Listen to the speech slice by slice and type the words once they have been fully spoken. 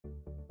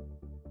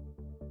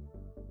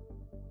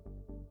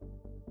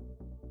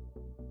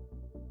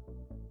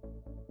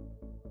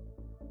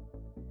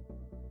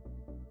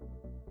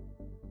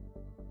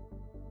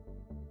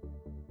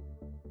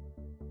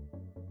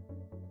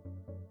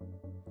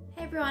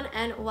Hey everyone,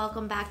 and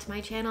welcome back to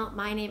my channel.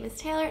 My name is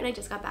Taylor and I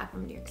just got back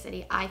from New York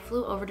City. I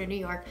flew over to New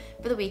York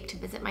for the week to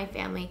visit my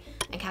family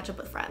and catch up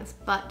with friends.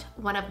 But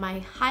one of my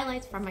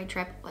highlights from my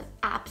trip was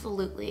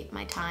absolutely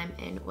my time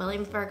in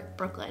Williamsburg,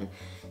 Brooklyn.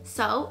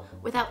 So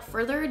without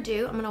further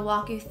ado, I'm gonna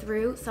walk you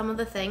through some of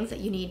the things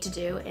that you need to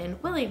do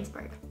in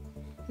Williamsburg.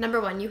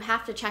 Number one, you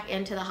have to check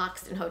into the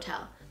Hoxton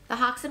Hotel. The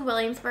Hoxton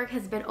Williamsburg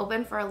has been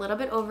open for a little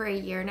bit over a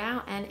year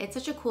now, and it's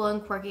such a cool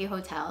and quirky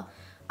hotel.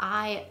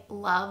 I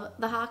love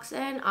the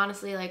Hoxton.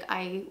 Honestly,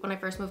 when I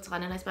first moved to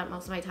London, I spent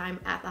most of my time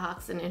at the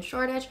Hoxton in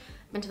Shoreditch.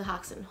 I've been to the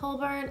Hoxton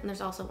Holborn, and there's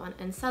also one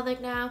in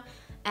Southwark now.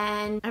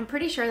 And I'm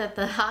pretty sure that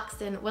the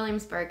Hoxton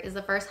Williamsburg is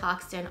the first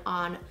Hoxton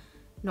on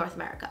North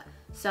America.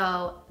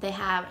 So they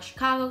have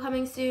Chicago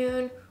coming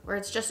soon, where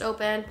it's just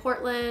opened,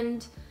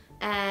 Portland,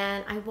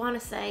 and I want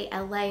to say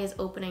LA is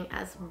opening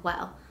as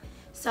well.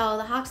 So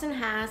the Hoxton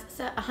has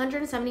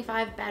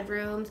 175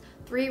 bedrooms,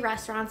 3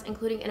 restaurants,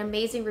 including an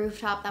amazing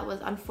rooftop that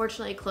was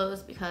unfortunately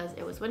closed because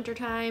it was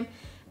wintertime,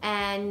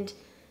 and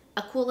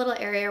a cool little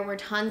area where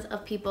tons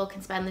of people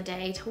can spend the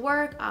day to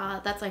work.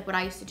 That's like what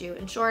I used to do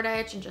in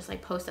Shoreditch and just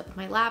like post up with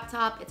my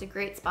laptop. It's a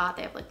great spot.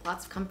 They have like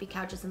lots of comfy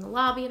couches in the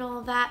lobby and all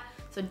of that.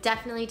 So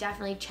definitely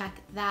check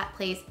that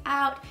place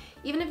out.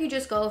 Even if you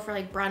just go for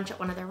like brunch at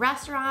one of their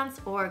restaurants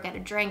or get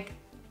a drink,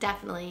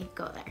 definitely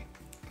go there.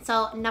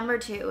 So number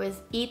 2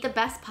 is eat the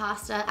best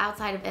pasta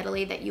outside of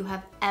Italy that you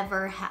have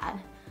ever had.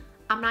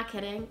 I'm not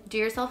kidding. Do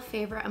yourself a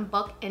favor and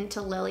book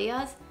into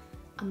Lilia's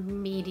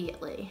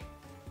immediately.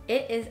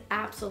 It is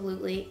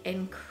absolutely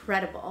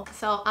incredible.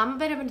 So I'm a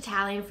bit of an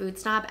Italian food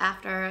snob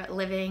after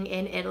living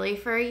in Italy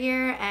for a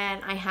year,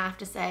 and I have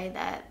to say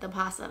that the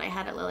pasta that I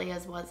had at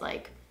Lilia's was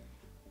like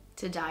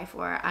to die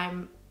for.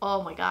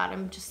 Oh my God,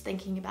 I'm just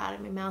thinking about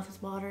it. My mouth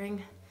is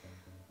watering.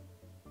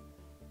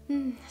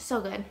 So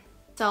good.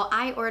 So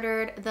I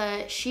ordered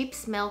the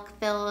sheep's milk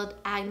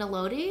filled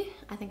agnolotti,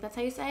 I think that's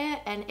how you say it,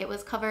 and it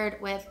was covered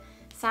with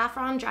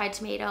saffron, dried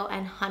tomato,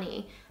 and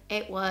honey.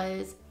 It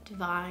was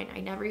divine.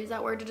 I never use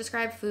that word to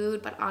describe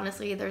food, but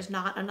honestly, there's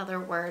not another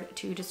word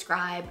to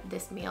describe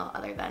this meal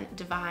other than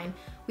divine.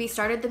 We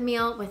started the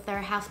meal with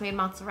their house-made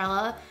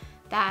mozzarella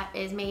that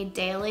is made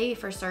daily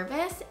for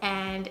service,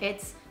 and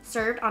it's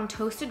served on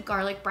toasted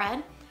garlic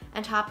bread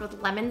and topped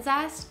with lemon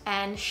zest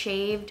and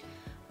shaved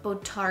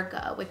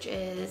botarga, which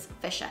is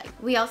fish egg.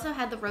 We also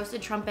had the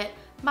roasted trumpet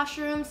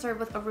mushrooms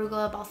served with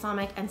arugula,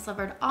 balsamic, and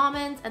slivered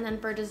almonds. And then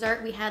for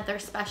dessert, we had their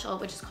special,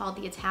 which is called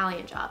the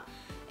Italian job.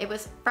 It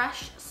was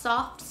fresh,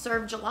 soft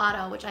served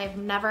gelato, which I have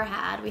never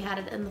had. We had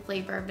it in the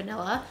flavor of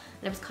vanilla,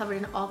 and it was covered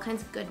in all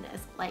kinds of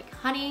goodness, like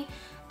honey,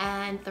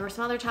 and there were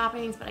some other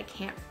toppings, but I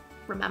can't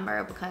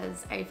remember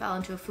because I fell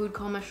into a food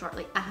coma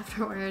shortly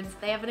afterwards.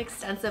 They have an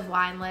extensive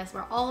wine list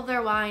where all of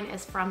their wine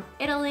is from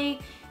Italy.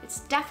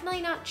 It's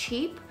definitely not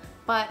cheap,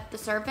 but the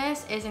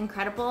service is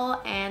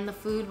incredible and the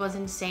food was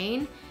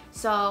insane.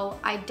 So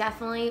I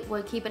definitely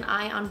would keep an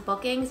eye on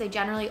bookings. They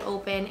generally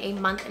open a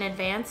month in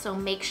advance, so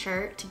make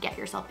sure to get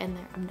yourself in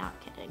there. I'm not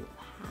kidding. You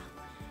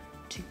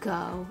have to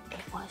go.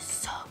 It was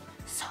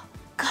so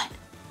good.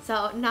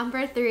 So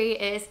number 3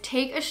 is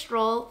take a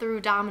stroll through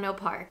Domino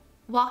Park.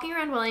 Walking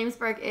around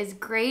Williamsburg is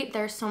great.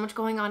 There's so much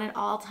going on at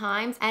all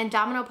times, and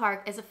Domino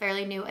Park is a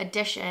fairly new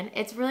addition.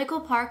 It's a really cool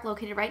park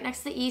located right next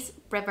to the East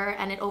River,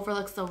 and it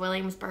overlooks the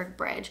Williamsburg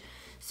Bridge.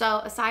 So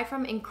aside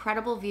from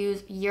incredible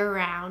views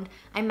year-round,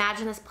 I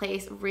imagine this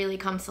place really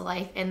comes to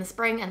life in the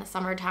spring and the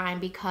summertime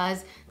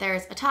because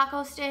there's a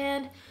taco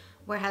stand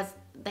where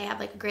they have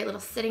like a great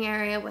little sitting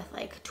area with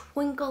like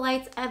twinkle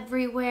lights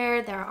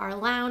everywhere. There are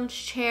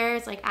lounge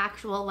chairs, like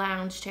actual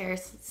lounge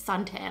chairs,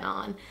 suntan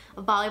on,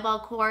 a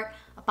volleyball court,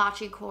 a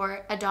bocce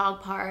court, a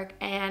dog park,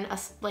 and a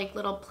like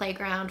little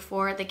playground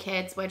for the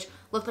kids, which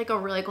looked like a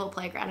really cool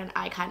playground, and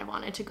I kind of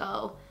wanted to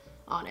go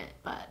on it,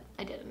 but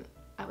I didn't.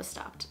 I was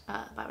stopped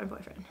by my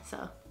boyfriend,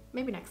 so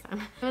maybe next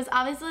time. It was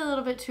obviously a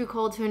little bit too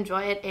cold to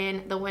enjoy it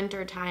in the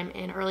winter time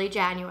in early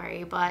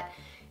January, but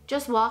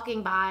just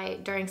walking by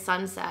during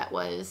sunset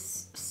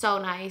was so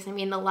nice. I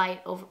mean, the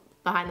light over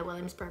behind the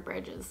Williamsburg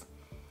Bridge is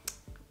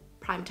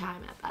prime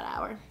time at that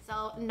hour.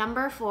 So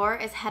number 4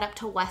 is head up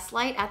to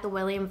Westlight at the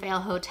William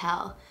Vale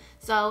Hotel.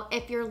 So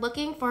if you're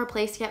looking for a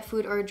place to get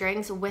food or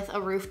drinks with a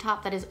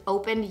rooftop that is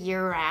open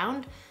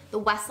year-round, the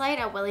Westlight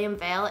at William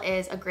Vale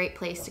is a great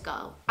place to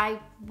go. I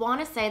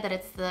want to say that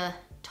it's the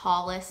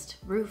tallest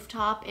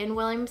rooftop in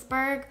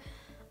Williamsburg.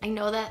 I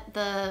know that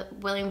the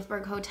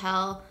Williamsburg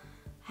Hotel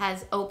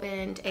has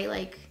opened a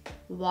like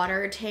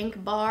water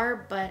tank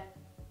bar, but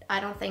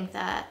I don't think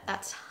that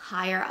that's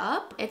higher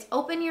up. It's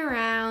open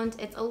year-round,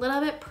 it's a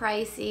little bit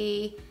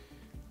pricey,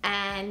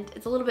 and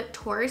it's a little bit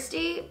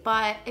touristy,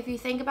 but if you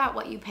think about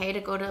what you pay to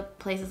go to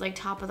places like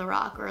Top of the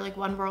Rock or like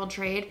One World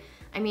Trade,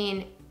 I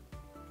mean,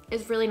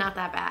 it's really not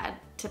that bad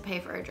to pay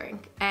for a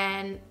drink,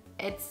 and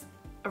it's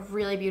a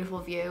really beautiful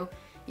view.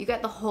 You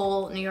get the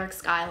whole New York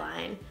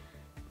skyline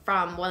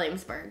from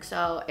Williamsburg,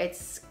 so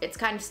it's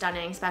kind of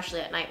stunning,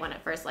 especially at night when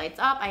it first lights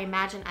up. I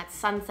imagine at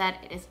sunset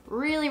it is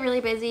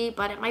really busy,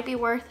 but it might be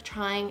worth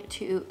trying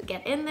to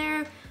get in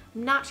there.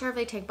 I'm not sure if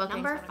they take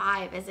bookings. Number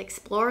 5 is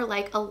explore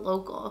like a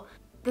local.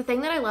 The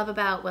thing that I love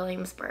about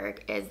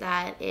Williamsburg is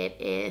that it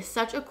is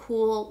such a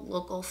cool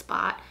local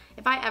spot.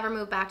 If I ever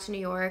moved back to New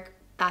York,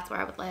 that's where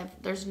I would live.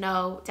 There's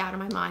no doubt in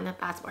my mind that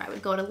that's where I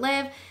would go to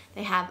live.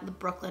 They have the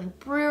Brooklyn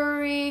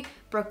Brewery,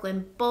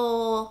 Brooklyn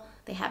Bowl.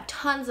 They have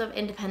tons of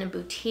independent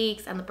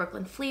boutiques and the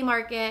Brooklyn Flea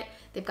Market.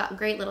 They've got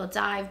great little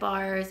dive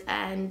bars.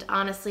 And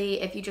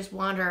honestly, if you just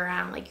wander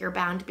around, like, you're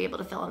bound to be able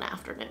to fill an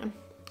afternoon.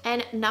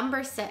 And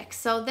number 6,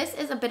 so this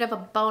is a bit of a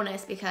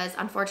bonus because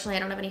unfortunately I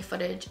don't have any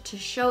footage to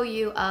show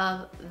you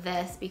of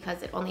this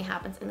because it only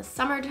happens in the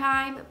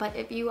summertime. But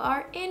if you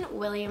are in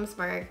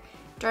Williamsburg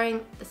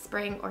during the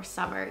spring or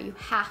summer, you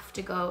have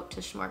to go to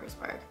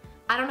Smorgasburg.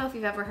 I don't know if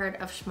you've ever heard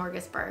of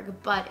Smorgasburg,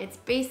 but it's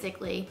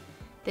basically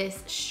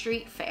this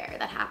street fair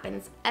that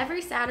happens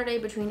every Saturday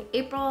between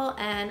April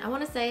and I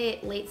want to say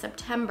late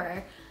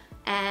September.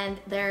 And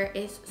there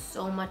is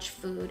so much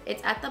food.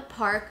 It's at the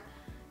park.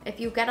 If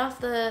you get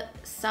off the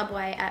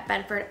subway at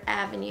Bedford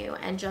Avenue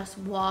and just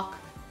walk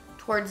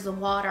towards the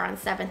water on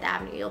 7th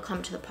Avenue, you'll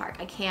come to the park.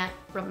 I can't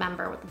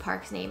remember what the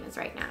park's name is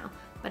right now,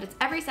 but it's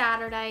every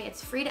Saturday.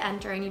 It's free to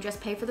enter and you just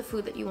pay for the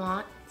food that you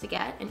want to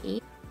get and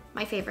eat.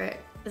 My favorite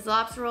is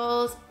lobster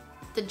rolls,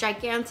 the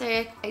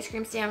gigantic ice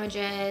cream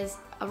sandwiches,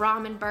 a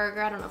ramen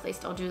burger. I don't know if they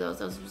still do those.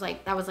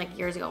 That was like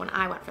years ago when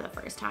I went for the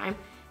first time.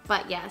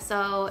 But yeah,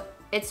 so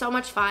it's so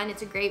much fun.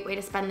 It's a great way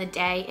to spend the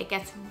day. It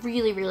gets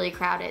really, really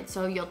crowded,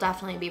 so you'll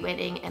definitely be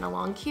waiting in a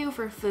long queue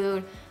for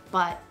food,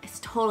 but it's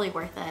totally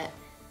worth it.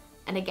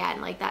 And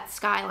again, like, that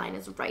skyline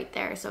is right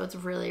there, so it's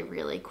really,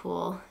 really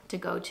cool to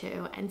go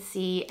to and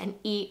see and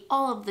eat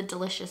all of the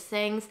delicious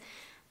things.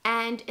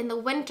 And in the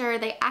winter,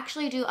 they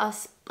actually do a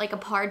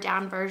pared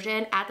down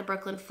version at the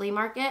Brooklyn Flea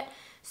Market.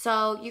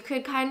 So you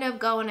could kind of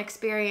go and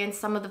experience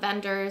some of the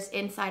vendors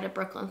inside of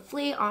Brooklyn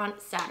Flea on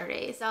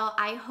Saturdays. So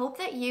I hope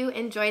that you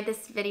enjoyed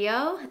this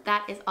video.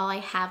 That is all I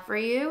have for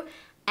you.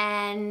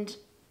 And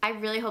I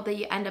really hope that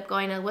you end up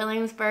going to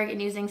Williamsburg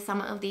and using some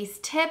of these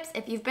tips.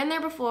 If you've been there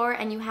before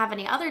and you have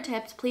any other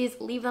tips, please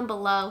leave them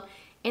below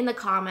in the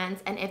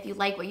comments. And if you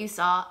like what you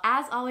saw,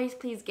 as always,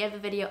 please give the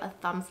video a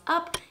thumbs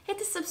up, hit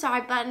the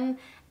subscribe button,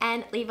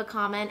 and leave a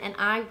comment. And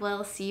I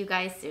will see you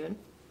guys soon.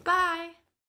 Bye!